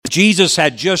Jesus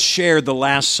had just shared the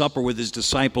Last Supper with his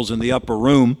disciples in the upper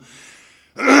room.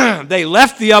 They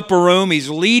left the upper room. He's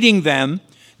leading them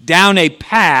down a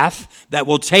path that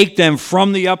will take them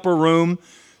from the upper room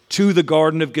to the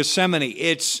Garden of Gethsemane.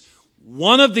 It's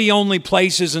one of the only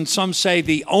places, and some say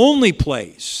the only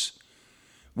place,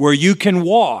 where you can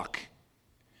walk,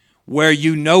 where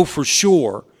you know for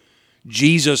sure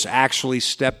Jesus actually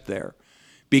stepped there.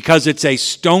 Because it's a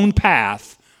stone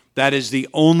path that is the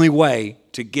only way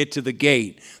to get to the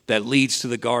gate that leads to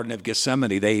the Garden of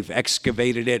Gethsemane. They've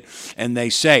excavated it, and they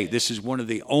say this is one of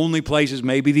the only places,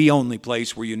 maybe the only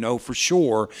place, where you know for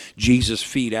sure Jesus'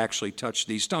 feet actually touched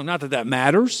these stones. Not that that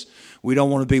matters. We don't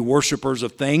want to be worshipers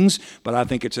of things, but I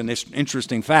think it's an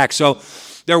interesting fact. So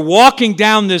they're walking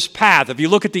down this path. If you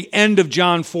look at the end of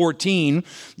John 14,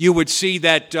 you would see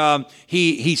that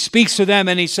he speaks to them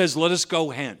and he says, "Let us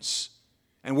go hence."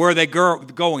 And where are they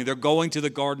going? They're going to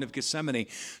the Garden of Gethsemane.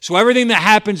 So everything that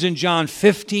happens in John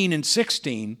 15 and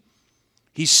 16,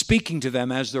 he's speaking to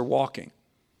them as they're walking.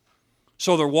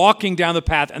 So they're walking down the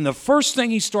path, and the first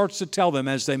thing he starts to tell them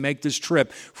as they make this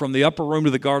trip from the upper room to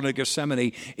the Garden of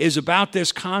Gethsemane is about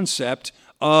this concept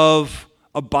of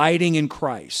abiding in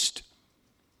Christ.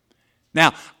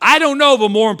 Now, I don't know of a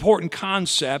more important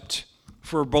concept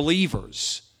for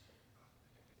believers.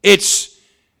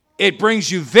 It brings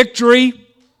you victory.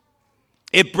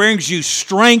 It brings you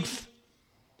strength.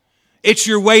 It's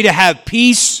your way to have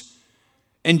peace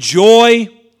and joy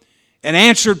and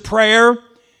answered prayer.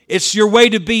 It's your way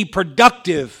to be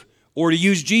productive, or to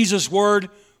use Jesus' word,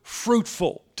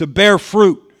 fruitful, to bear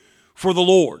fruit for the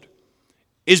Lord,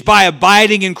 is by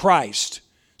abiding in Christ.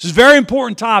 This is a very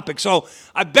important topic, so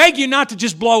I beg you not to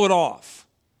just blow it off.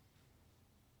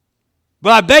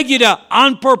 But I beg you to,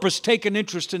 on purpose, take an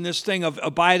interest in this thing of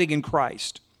abiding in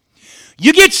Christ.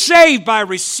 You get saved by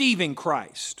receiving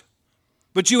Christ,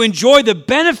 but you enjoy the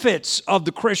benefits of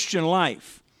the Christian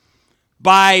life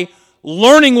by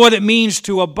learning what it means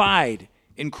to abide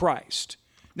in Christ.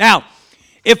 Now,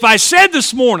 if I said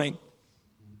this morning,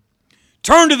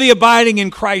 turn to the abiding in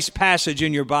Christ passage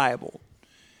in your Bible,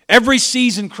 every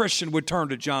seasoned Christian would turn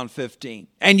to John 15,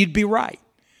 and you'd be right.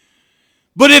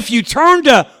 But if you turn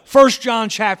to 1 John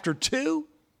chapter 2,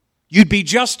 you'd be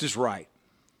just as right.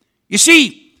 You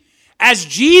see, as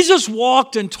Jesus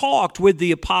walked and talked with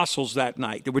the apostles that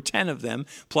night, there were 10 of them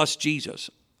plus Jesus.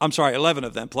 11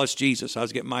 of them plus Jesus. I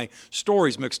was getting my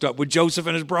stories mixed up with Joseph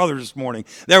and his brothers this morning.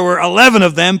 There were 11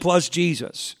 of them plus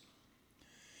Jesus.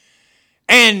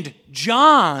 And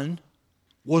John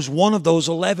was one of those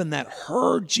 11 that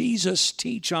heard Jesus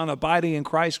teach on abiding in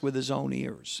Christ with his own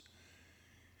ears.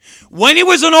 When he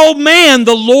was an old man,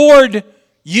 the Lord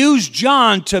used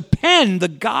John to pen the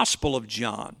Gospel of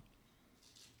John.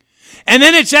 And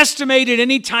then it's estimated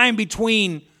any time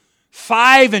between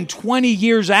 5 and 20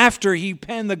 years after he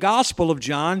penned the Gospel of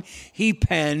John, he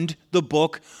penned the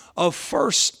book of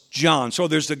 1 John. So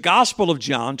there's the Gospel of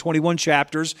John, 21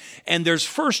 chapters, and there's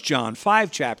 1 John,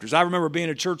 5 chapters. I remember being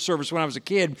at a church service when I was a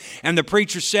kid, and the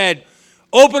preacher said,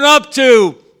 "Open up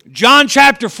to John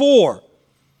chapter 4.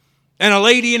 And a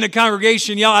lady in the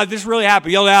congregation yelled out, this really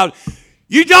happened, yelled out,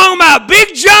 "You talking about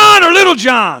Big John or Little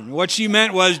John?" What she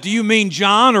meant was, do you mean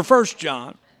John or 1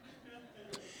 John?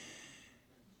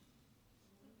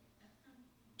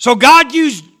 So God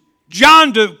used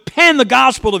John to pen the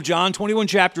Gospel of John, 21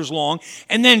 chapters long,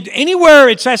 and then anywhere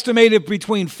it's estimated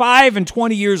between 5 and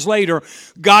 20 years later,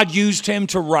 God used him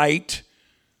to write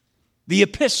the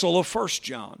epistle of 1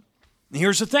 John. And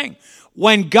here's the thing.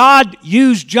 When God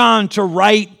used John to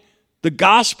write the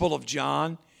Gospel of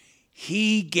John,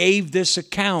 he gave this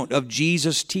account of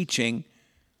Jesus' teaching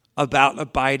about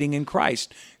abiding in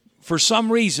Christ. For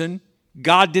some reason,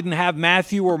 God didn't have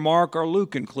Matthew or Mark or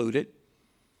Luke included,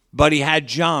 but he had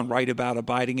John write about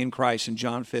abiding in Christ in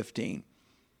John 15.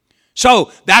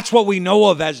 So that's what we know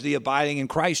of as the abiding in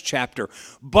Christ chapter.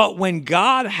 But when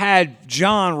God had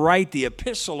John write the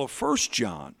epistle of 1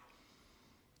 John,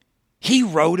 he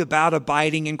wrote about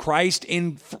abiding in Christ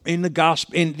in the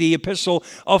gospel, in the epistle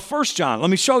of 1 John. Let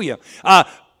me show you.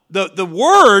 The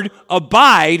word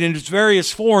abide in its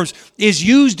various forms is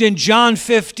used in John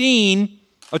 15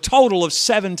 a total of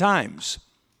 7 times.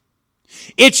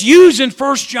 It's used in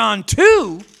 1 John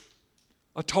 2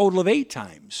 a total of 8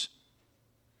 times.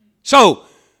 So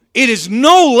it is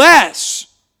no less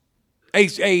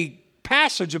a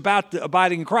passage about the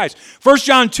abiding in Christ. 1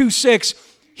 John 2:6,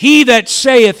 he that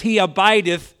saith he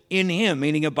abideth in him,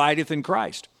 meaning abideth in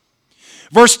Christ.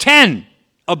 Verse 10,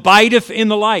 abideth in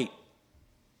the light.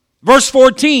 Verse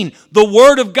 14, the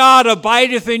word of God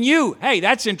abideth in you. Hey,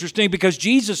 that's interesting because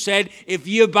Jesus said, if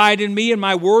ye abide in me and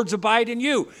my words abide in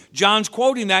you. John's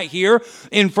quoting that here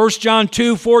in 1 John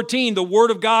 2:14, the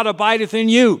word of God abideth in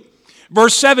you.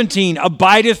 Verse 17,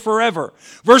 abideth forever.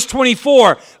 Verse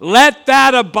 24, let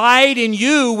that abide in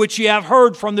you which ye have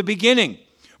heard from the beginning.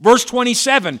 Verse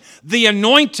 27, the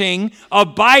anointing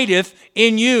abideth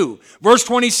in you. Verse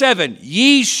 27,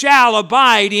 ye shall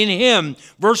abide in him.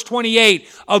 Verse 28,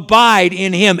 abide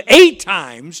in him. 8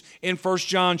 times in 1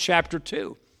 John chapter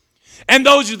 2. And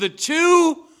those are the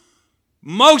 2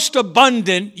 most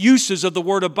abundant uses of the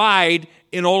word abide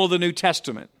in all of the New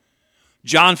Testament.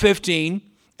 John 15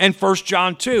 and 1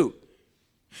 John 2.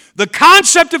 The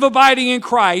concept of abiding in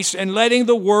Christ and letting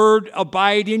the word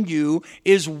abide in you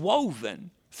is woven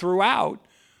throughout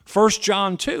 1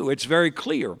 John 2. It's very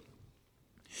clear.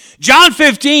 John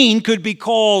 15 could be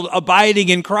called abiding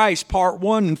in Christ part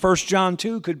 1, and 1 John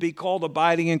 2 could be called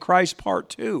abiding in Christ part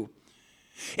 2.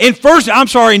 In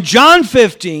John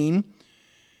 15,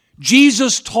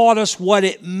 Jesus taught us what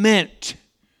it meant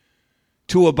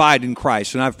to abide in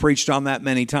Christ, and I've preached on that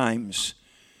many times.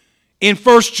 In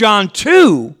 1 John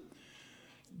 2,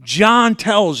 John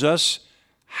tells us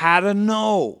how to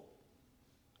know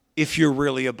if you're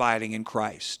really abiding in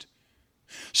Christ.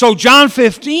 So John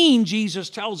 15, Jesus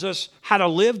tells us how to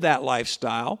live that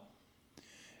lifestyle.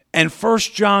 And 1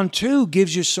 John 2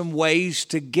 gives you some ways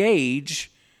to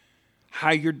gauge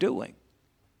how you're doing.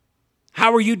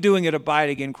 How are you doing at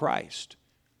abiding in Christ?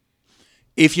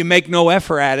 If you make no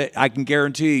effort at it, I can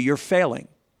guarantee you're failing.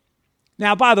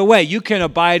 Now, by the way, you can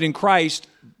abide in Christ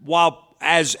while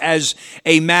as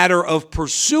a matter of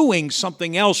pursuing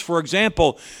something else. For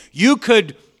example, you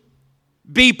could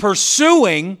be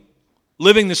pursuing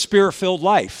living the Spirit-filled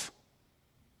life,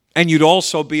 and you'd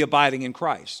also be abiding in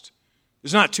Christ.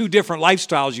 There's not 2 different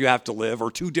lifestyles you have to live or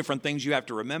 2 different things you have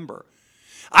to remember.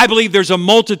 I believe there's a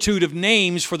multitude of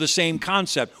names for the same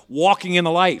concept. Walking in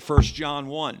the light, 1 John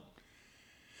 1.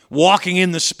 Walking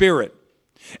in the Spirit.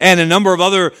 And a number of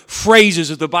other phrases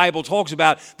that the Bible talks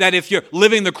about, that if you're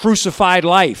living the crucified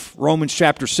life, Romans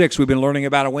chapter 6, we've been learning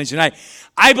about on Wednesday night.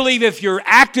 I believe if you're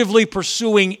actively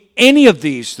pursuing any of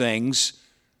these things,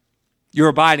 you're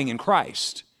abiding in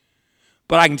Christ.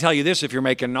 But I can tell you this, if you're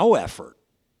making no effort,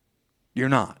 you're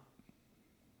not.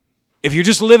 If you're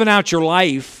just living out your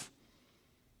life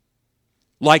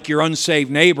like your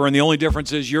unsaved neighbor, and the only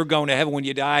difference is you're going to heaven when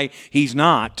you die, he's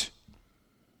not,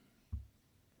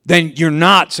 then you're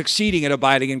not succeeding at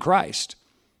abiding in Christ.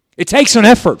 It takes an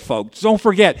effort, folks. Don't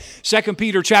forget, 2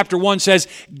 Peter chapter 1 says,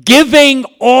 giving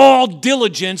all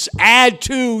diligence, add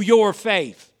to your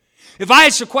faith. If I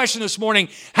asked a question this morning,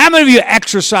 how many of you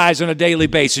exercise on a daily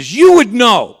basis? You would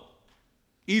know.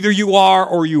 Either you are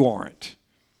or you aren't.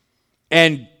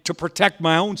 And to protect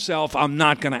my own self, I'm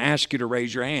not going to ask you to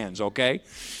raise your hands, okay?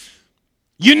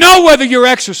 You know whether you're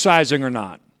exercising or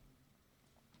not.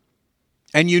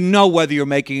 And you know whether you're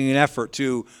making an effort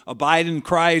to abide in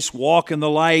Christ, walk in the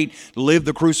light, live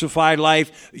the crucified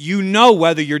life. You know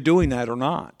whether you're doing that or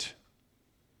not.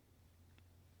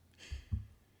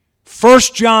 1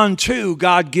 John 2,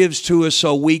 God gives to us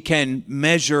so we can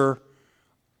measure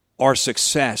our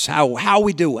success. How are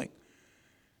we doing?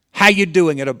 How you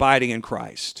doing at abiding in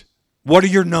Christ? What are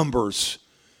your numbers?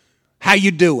 How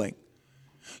you doing?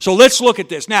 So let's look at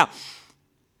this. Now,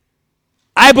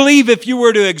 I believe if you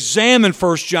were to examine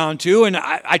 1 John 2, and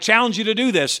I challenge you to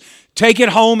do this, take it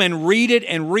home and read it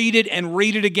and read it and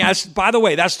read it again. By the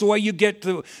way, that's the way you get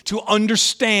to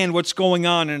understand what's going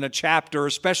on in a chapter,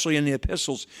 especially in the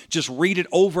epistles. Just read it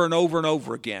over and over and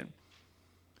over again.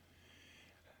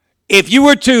 If you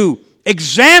were to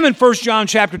examine 1 John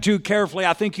chapter 2 carefully,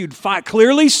 I think you'd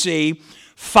clearly see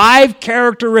 5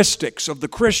 characteristics of the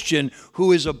Christian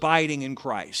who is abiding in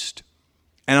Christ.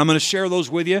 And I'm going to share those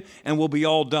with you, and we'll be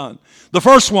all done. The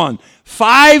first one,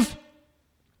 5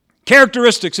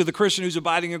 characteristics of the Christian who's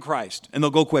abiding in Christ. And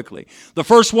they'll go quickly. The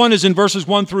first one is in verses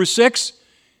 1 through 6.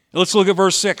 Let's look at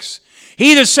verse 6.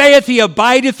 He that saith he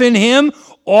abideth in him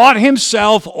ought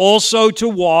himself also to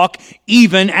walk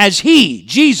even as he,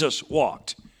 Jesus,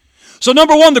 walked. So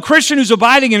number 1, the Christian who's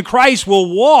abiding in Christ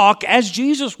will walk as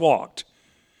Jesus walked.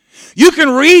 You can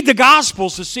read the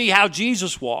Gospels to see how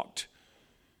Jesus walked.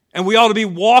 And we ought to be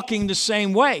walking the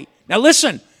same way. Now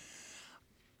listen,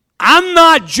 I'm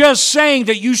not just saying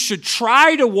that you should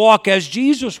try to walk as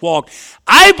Jesus walked.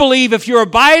 I believe if you're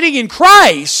abiding in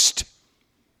Christ,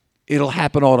 it'll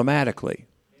happen automatically.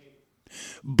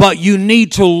 But you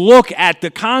need to look at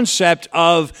the concept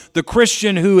of the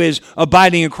Christian who is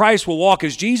abiding in Christ will walk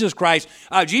as Jesus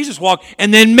walked,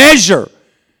 and then measure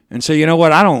and say, you know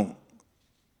what, I don't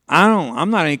I'm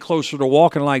not any closer to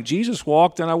walking like Jesus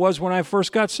walked than I was when I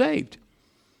first got saved.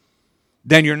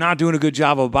 Then you're not doing a good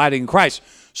job of abiding in Christ.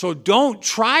 So don't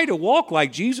try to walk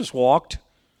like Jesus walked.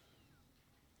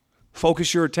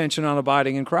 Focus your attention on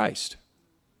abiding in Christ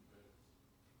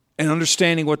and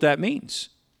understanding what that means.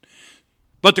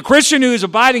 But the Christian who is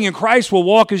abiding in Christ will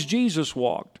walk as Jesus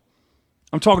walked.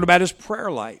 I'm talking about his prayer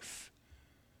life.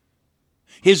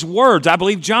 His words. I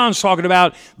believe John's talking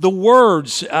about the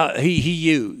words he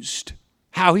used,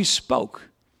 how he spoke,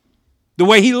 the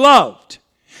way he loved,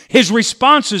 his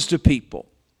responses to people,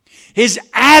 his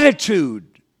attitude,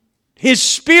 his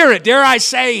spirit, dare I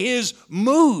say, his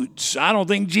moods. I don't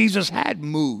think Jesus had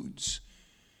moods.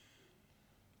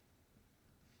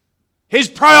 His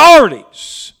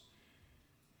priorities,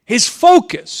 his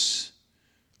focus.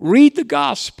 Read the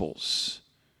Gospels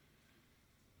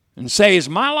and say, is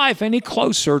my life any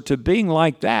closer to being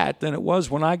like that than it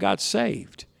was when I got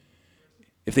saved?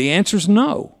 If the answer is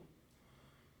no,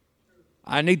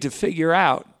 I need to figure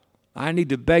out, I need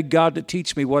to beg God to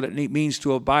teach me what it means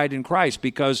to abide in Christ,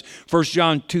 because 1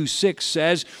 John 2:6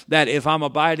 says that if I'm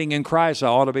abiding in Christ, I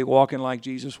ought to be walking like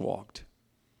Jesus walked.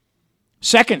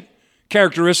 Second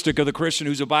characteristic of the Christian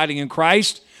who's abiding in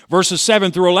Christ, verses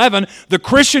 7 through 11, the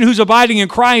Christian who's abiding in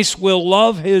Christ will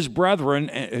love his brethren,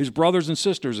 his brothers and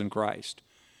sisters in Christ.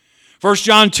 1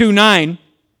 John 2:9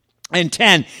 and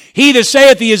 10, he that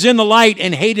saith he is in the light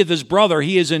and hateth his brother,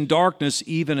 he is in darkness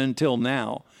even until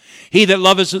now. He that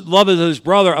loveth his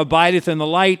brother abideth in the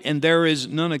light, and there is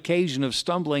none occasion of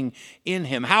stumbling in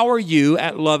him. How are you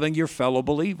at loving your fellow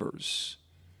believers?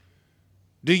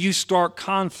 Do you start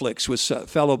conflicts with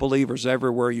fellow believers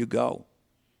everywhere you go?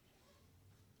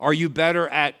 Are you better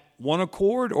at one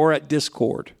accord or at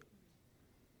discord?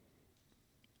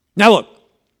 Now look,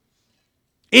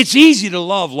 it's easy to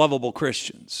love lovable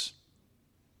Christians.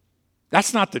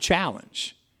 That's not the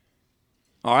challenge.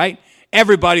 All right?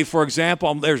 Everybody, for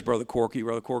example, there's Brother Corky.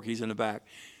 Brother Corky's in the back.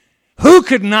 Who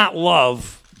could not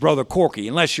love Brother Corky,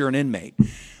 unless you're an inmate?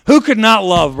 Who could not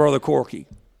love Brother Corky?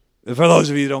 For those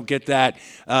of you who don't get that,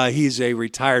 he's a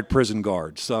retired prison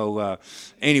guard. So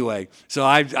anyway, so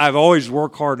I've always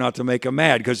worked hard not to make him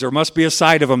mad, because there must be a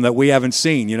side of him that we haven't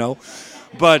seen, you know.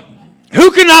 But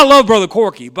who could not love Brother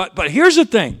Corky? But here's the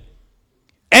thing.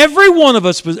 Every one of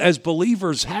us as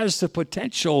believers has the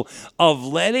potential of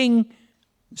letting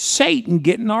Satan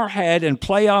get in our head and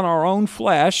play on our own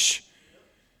flesh,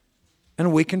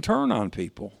 and we can turn on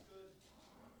people.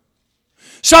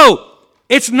 So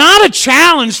it's not a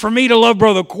challenge for me to love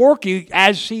Brother Corky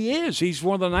as he is. He's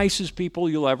one of the nicest people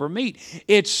you'll ever meet.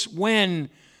 It's when,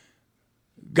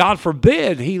 God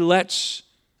forbid, he lets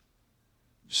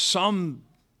some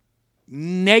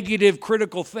negative,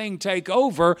 critical thing take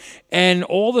over, and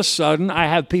all of a sudden I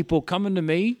have people coming to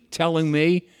me telling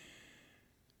me,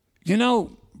 you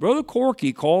know, Brother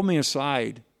Corky called me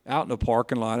aside out in the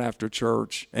parking lot after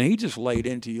church, and he just laid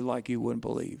into you like you wouldn't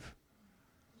believe.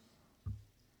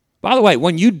 By the way,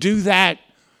 when you do that,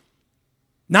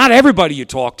 not everybody you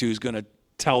talk to is going to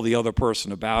tell the other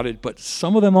person about it, but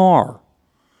some of them are.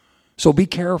 So be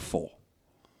careful.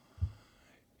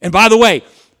 And by the way,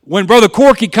 when Brother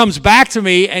Corky comes back to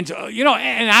me, and you know,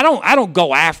 and I don't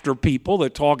go after people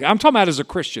that talk. I'm talking about as a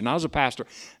Christian, not as a pastor,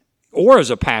 or as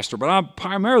a pastor, but I'm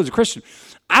primarily as a Christian.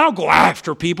 I don't go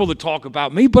after people that talk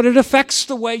about me, but it affects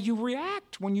the way you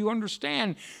react when you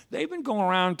understand they've been going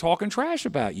around talking trash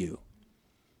about you.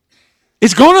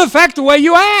 It's going to affect the way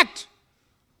you act.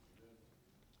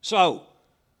 So,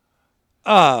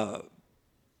 I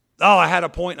had a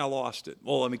point and I lost it.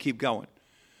 Well, let me keep going.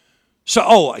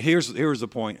 So, here's the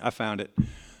point. I found it.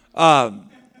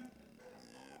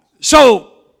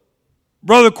 So,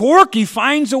 Brother Corky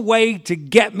finds a way to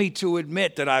get me to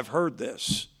admit that I've heard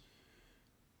this.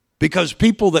 Because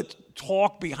people that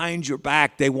talk behind your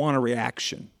back, they want a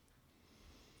reaction.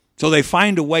 So they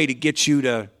find a way to get you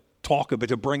to talk about,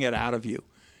 to bring it out of you.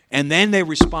 And then they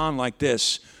respond like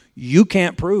this: you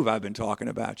can't prove I've been talking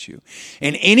about you.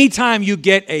 And anytime you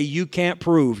get a you can't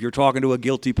prove, you're talking to a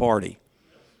guilty party.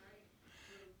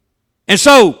 And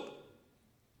so,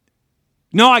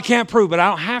 no, I can't prove, but I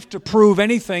don't have to prove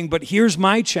anything. But here's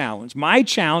my challenge. My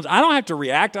challenge, I don't have to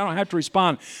react. I don't have to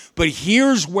respond. But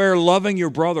here's where loving your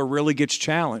brother really gets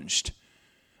challenged.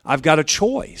 I've got a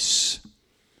choice.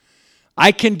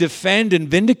 I can defend and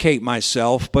vindicate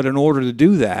myself, but in order to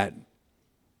do that,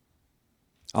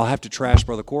 I'll have to trash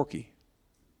Brother Corky.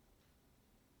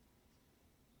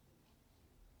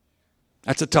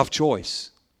 That's a tough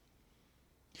choice.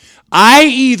 I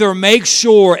either make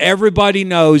sure everybody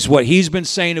knows what he's been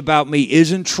saying about me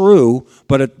isn't true,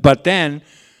 but then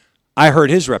I hurt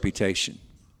his reputation.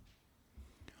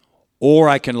 Or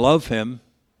I can love him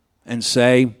and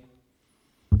say,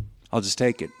 I'll just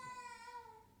take it.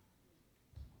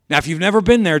 Now, if you've never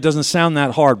been there, it doesn't sound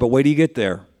that hard, but wait till you get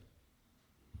there.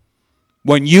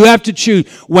 When you have to choose,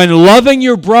 when loving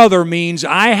your brother means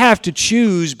I have to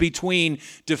choose between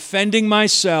defending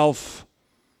myself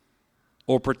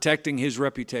or protecting his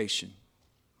reputation.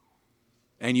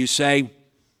 And you say,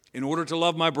 in order to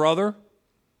love my brother,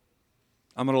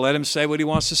 I'm going to let him say what he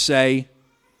wants to say,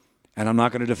 and I'm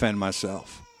not going to defend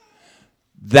myself.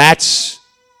 That's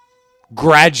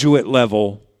graduate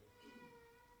level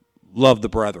love the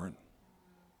brethren.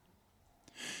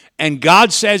 And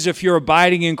God says if you're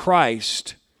abiding in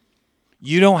Christ,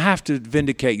 you don't have to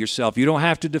vindicate yourself. You don't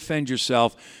have to defend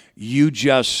yourself.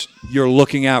 You're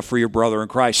looking out for your brother in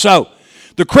Christ. So,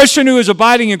 the Christian who is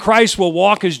abiding in Christ will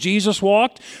walk as Jesus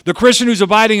walked. The Christian who's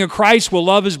abiding in Christ will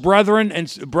love his brethren.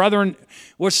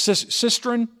 What's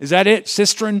sistren? Is that it?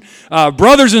 Sistren?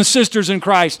 Brothers and sisters in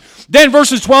Christ. Then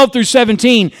verses 12 through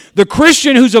 17. The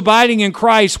Christian who's abiding in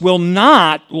Christ will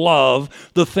not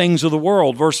love the things of the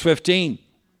world. Verse 15.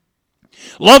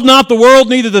 Love not the world,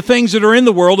 neither the things that are in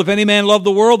the world. If any man love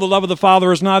the world, the love of the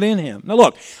Father is not in him. Now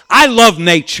look, I love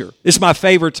nature. It's my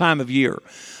favorite time of year.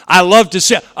 I love to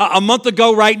see. A month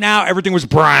ago right now, everything was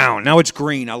brown. Now it's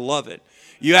green. I love it.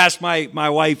 You ask my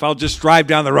wife, I'll just drive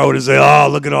down the road and say, oh,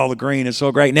 look at all the green. It's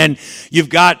so great. And then you've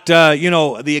got,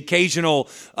 the occasional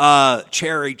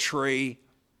cherry tree,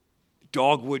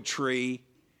 dogwood tree,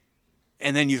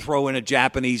 and then you throw in a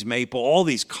Japanese maple, all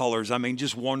these colors. I mean,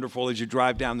 just wonderful as you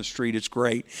drive down the street. It's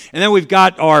great. And then we've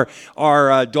got our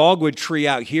dogwood tree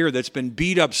out here that's been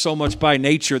beat up so much by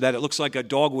nature that it looks like a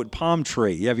dogwood palm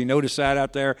tree. Have you noticed that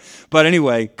out there? But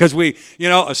anyway, because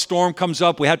a storm comes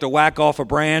up, we have to whack off a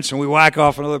branch, and we whack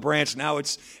off another branch. Now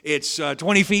it's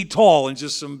 20 feet tall and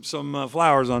just some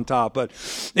flowers on top. But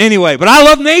anyway, but I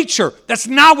love nature. That's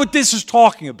not what this is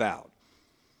talking about.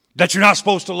 That you're not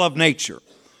supposed to love nature.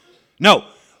 No,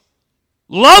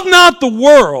 love not the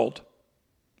world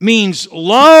means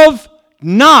love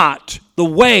not the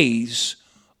ways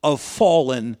of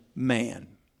fallen man.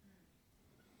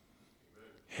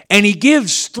 And he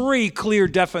gives three clear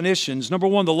definitions. Number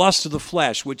one, the lust of the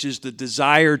flesh, which is the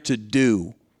desire to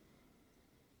do.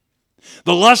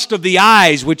 The lust of the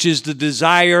eyes, which is the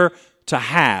desire to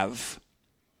have.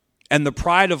 And the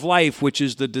pride of life, which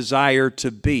is the desire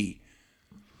to be.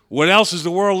 What else is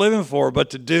the world living for but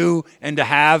to do and to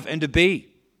have and to be?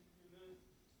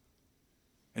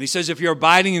 And he says if you're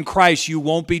abiding in Christ, you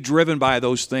won't be driven by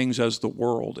those things as the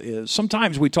world is.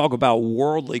 Sometimes we talk about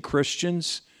worldly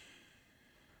Christians,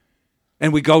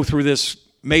 and we go through this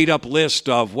made-up list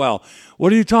of, well,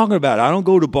 what are you talking about? I don't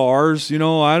go to bars, I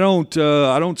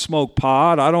don't smoke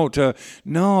pot, I don't.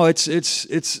 No, it's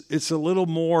a little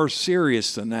more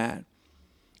serious than that.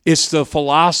 It's the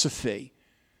philosophy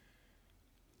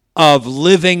of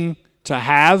living to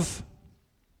have,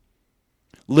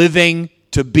 living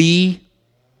to be,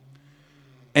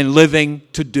 and living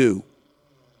to do.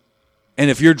 And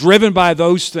if you're driven by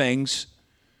those things,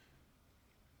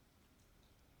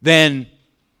 then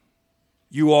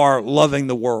you are loving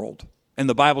the world. And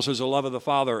the Bible says the love of the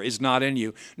Father is not in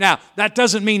you. Now, that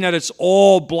doesn't mean that it's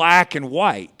all black and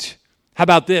white. How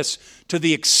about this? To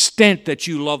the extent that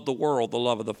you love the world, the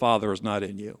love of the Father is not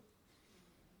in you.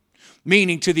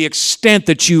 Meaning to the extent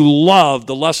that you love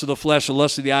the lust of the flesh, the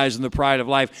lust of the eyes, and the pride of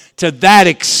life, to that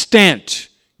extent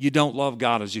you don't love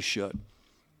God as you should.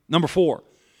 Number 4,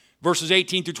 verses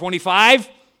 18 through 25.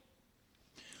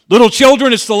 Little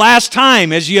children, it's the last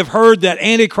time, as ye have heard that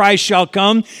Antichrist shall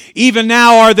come. Even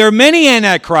now are there many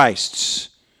Antichrists.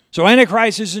 So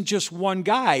Antichrist isn't just one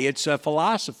guy, it's a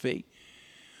philosophy.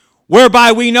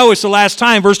 Whereby we know it's the last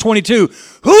time. Verse 22,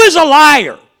 who is a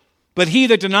liar? But he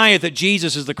that denieth that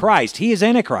Jesus is the Christ, he is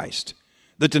Antichrist,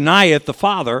 that denieth the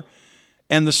Father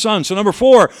and the Son. So number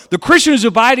 4, the Christian who's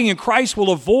abiding in Christ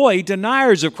will avoid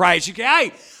deniers of Christ. You say,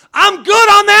 hey, I'm good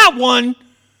on that one.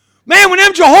 Man, when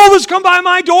them Jehovah's come by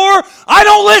my door, I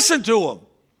don't listen to them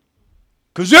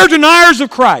because they're deniers of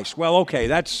Christ. Well, okay,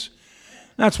 that's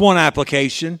one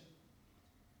application.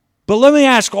 But let me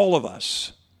ask all of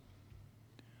us,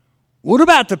 what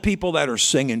about the people that are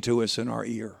singing to us in our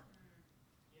ear?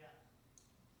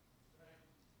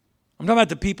 I'm talking about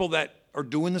the people that are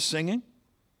doing the singing.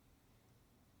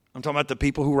 I'm talking about the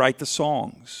people who write the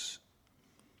songs.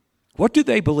 What do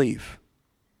they believe?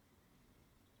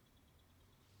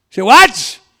 Say,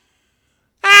 what?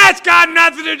 It's got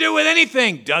nothing to do with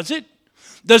anything. Does it?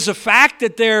 Does the fact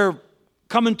that they're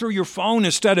coming through your phone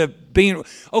instead of being...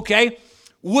 Okay,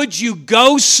 would you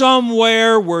go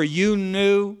somewhere where you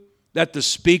knew that the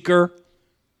speaker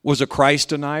was a Christ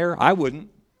denier? I wouldn't.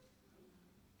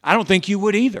 I don't think you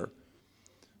would either.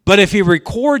 But if he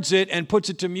records it and puts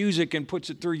it to music and puts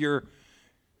it through your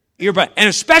earbud, and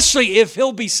especially if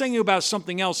he'll be singing about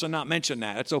something else and not mention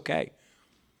that, that's okay.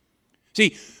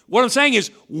 See, what I'm saying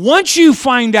is, once you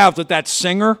find out that that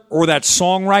singer or that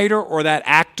songwriter or that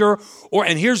actor,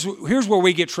 and here's where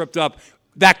we get tripped up,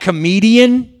 that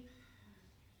comedian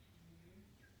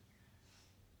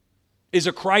is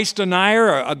a Christ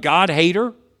denier, a God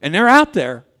hater, and they're out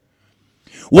there.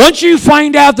 Once you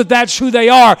find out that that's who they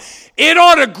are, it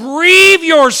ought to grieve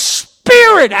your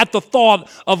spirit at the thought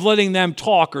of letting them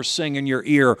talk or sing in your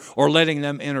ear or letting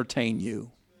them entertain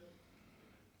you.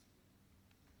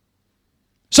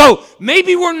 So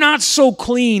maybe we're not so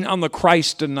clean on the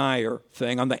Christ denier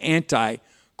thing, on the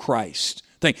anti-Christ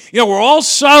thing. We're all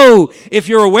so, if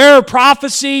you're aware of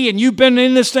prophecy and you've been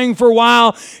in this thing for a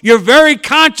while, you're very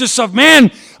conscious of,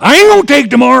 man, I ain't going to take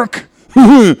the mark.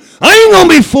 I ain't going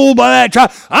to be fooled by that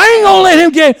child. I ain't going to let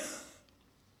him get...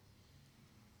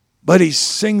 But he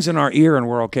sings in our ear and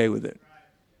we're okay with it.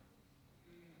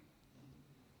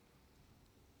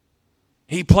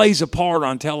 He plays a part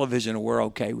on television and we're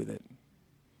okay with it.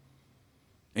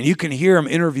 And you can hear him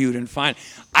interviewed and find.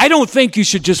 I don't think you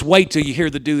should just wait till you hear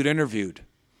the dude interviewed.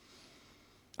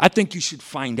 I think you should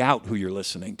find out who you're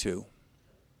listening to.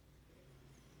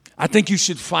 I think you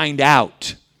should find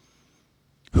out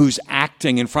who's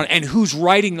acting in front and who's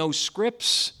writing those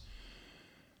scripts.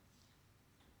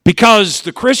 Because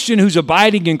the Christian who's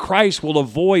abiding in Christ will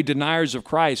avoid deniers of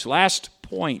Christ. Last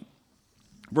point,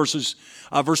 verse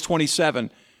 27.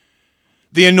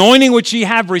 The anointing which ye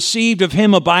have received of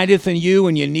him abideth in you,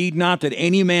 and ye need not that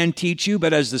any man teach you,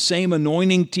 but as the same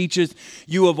anointing teacheth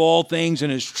you of all things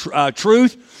and is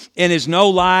truth, and is no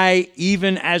lie,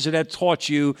 even as it hath taught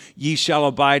you, ye shall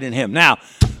abide in him. Now,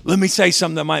 let me say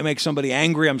something that might make somebody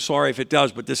angry. I'm sorry if it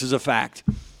does, but this is a fact.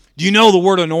 Do you know the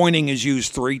word anointing is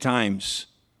used 3 times?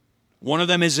 One of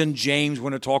them is in James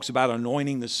when it talks about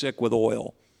anointing the sick with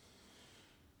oil.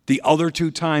 The other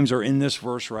 2 times are in this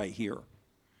verse right here.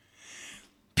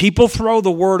 People throw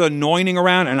the word anointing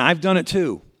around, and I've done it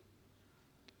too,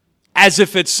 as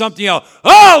if it's something,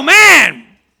 oh man,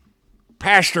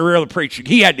 Pastor really preaching,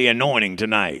 he had the anointing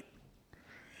tonight.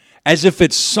 As if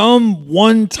it's some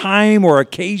one-time or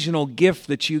occasional gift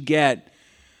that you get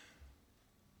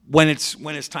when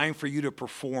it's time for you to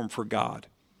perform for God.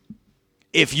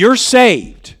 If you're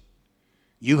saved,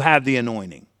 you have the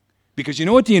anointing. Because you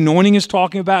know what the anointing is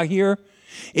talking about here?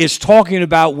 It's talking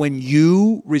about when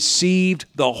you received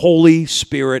the Holy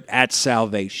Spirit at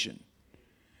salvation.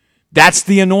 That's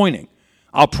the anointing.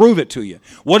 I'll prove it to you.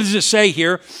 What does it say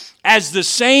here? As the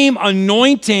same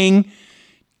anointing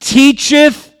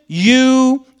teacheth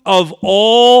you of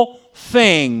all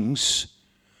things.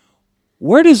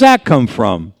 Where does that come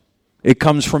from? It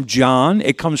comes from John.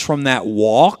 It comes from that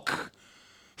walk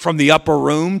from the upper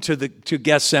room to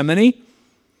Gethsemane.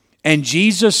 And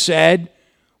Jesus said,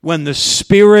 when the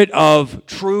Spirit of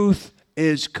truth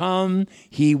is come,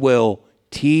 he will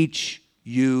teach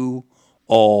you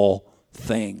all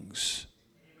things.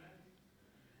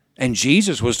 And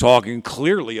Jesus was talking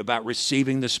clearly about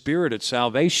receiving the Spirit at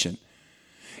salvation.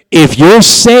 If you're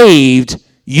saved,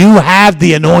 you have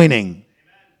the anointing.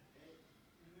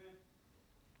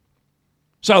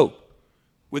 So,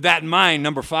 with that in mind,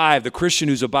 number 5, the Christian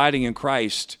who's abiding in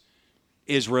Christ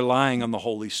is relying on the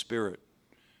Holy Spirit.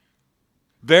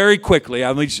 Very quickly,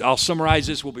 I'll summarize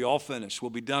this. We'll be all finished. We'll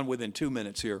be done within 2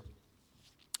 minutes here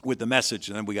with the message,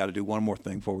 and then we got to do one more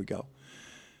thing before we go.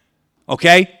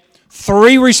 Okay?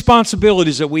 3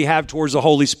 responsibilities that we have towards the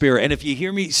Holy Spirit. And if you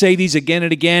hear me say these again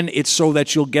and again, it's so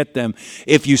that you'll get them.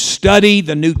 If you study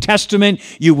the New Testament,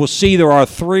 you will see there are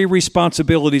 3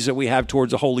 responsibilities that we have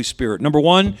towards the Holy Spirit. Number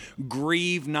 1,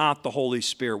 grieve not the Holy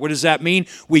Spirit. What does that mean?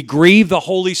 We grieve the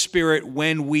Holy Spirit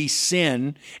when we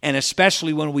sin, and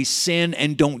especially when we sin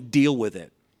and don't deal with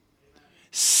it.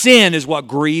 Sin is what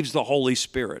grieves the Holy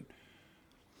Spirit.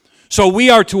 So we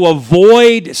are to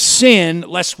avoid sin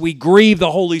lest we grieve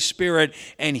the Holy Spirit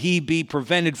and he be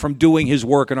prevented from doing his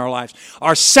work in our lives.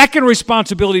 Our second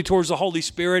responsibility towards the Holy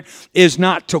Spirit is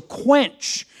not to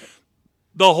quench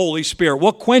the Holy Spirit.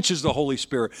 What quenches the Holy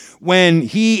Spirit? When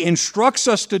he instructs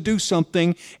us to do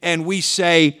something and we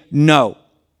say no.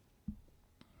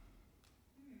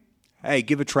 Hey,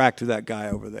 give a tract to that guy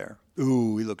over there.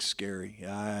 Ooh, he looks scary.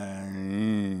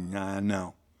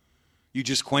 No. You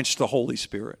just quenched the Holy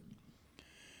Spirit.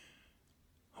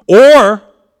 Or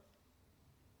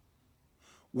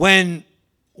when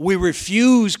we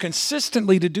refuse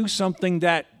consistently to do something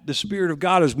that the Spirit of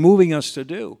God is moving us to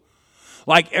do.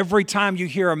 Like every time you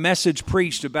hear a message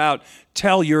preached about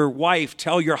tell your wife,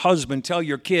 tell your husband, tell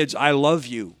your kids, I love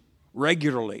you.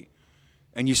 regularly,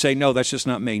 and you say, no, that's just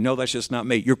not me. No, that's just not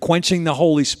me. You're quenching the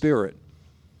Holy Spirit.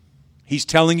 He's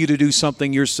telling you to do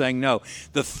something, you're saying no.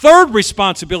 The third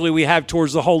responsibility we have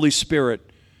towards the Holy Spirit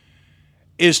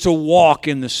is to walk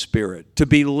in the Spirit, to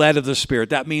be led of the Spirit.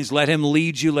 That means let Him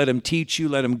lead you, let Him teach you,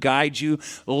 let Him guide you.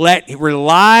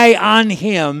 Rely on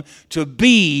Him to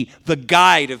be the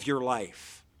guide of your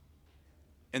life.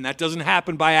 And that doesn't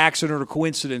happen by accident or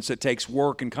coincidence. It takes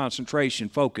work and concentration,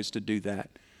 focus to do that.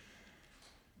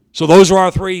 So those are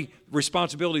our three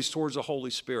responsibilities towards the Holy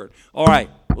Spirit. All right,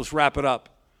 let's wrap it up.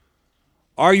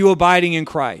 Are you abiding in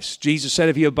Christ? Jesus said,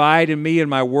 if you abide in me and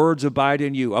my words abide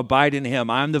in you, abide in Him.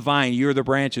 I'm the vine, you're the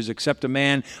branches. Except a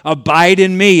man abide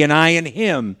in me and I in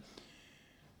him,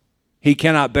 he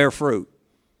cannot bear fruit.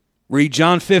 Read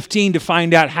John 15 to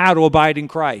find out how to abide in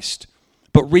Christ.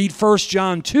 But read 1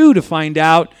 John 2 to find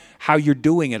out how you're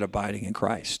doing at abiding in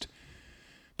Christ.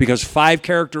 Because 5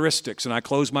 characteristics, and I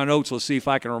close my notes, let's see if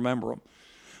I can remember them.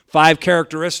 5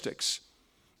 characteristics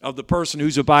of the person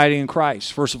who's abiding in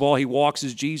Christ. First of all, he walks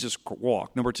as Jesus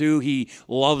walked. Number 2, he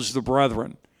loves the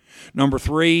brethren. Number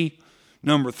 3,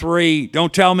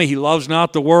 don't tell me he loves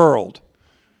not the world.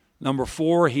 Number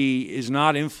 4, he is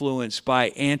not influenced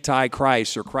by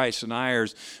antichrist or Christ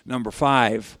deniers. Number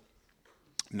 5,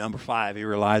 he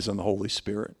relies on the Holy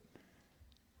Spirit.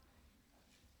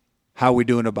 How are we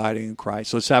doing abiding in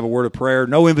Christ? Let's have a word of prayer.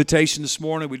 No invitation this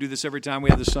morning. We do this every time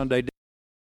we have the Sunday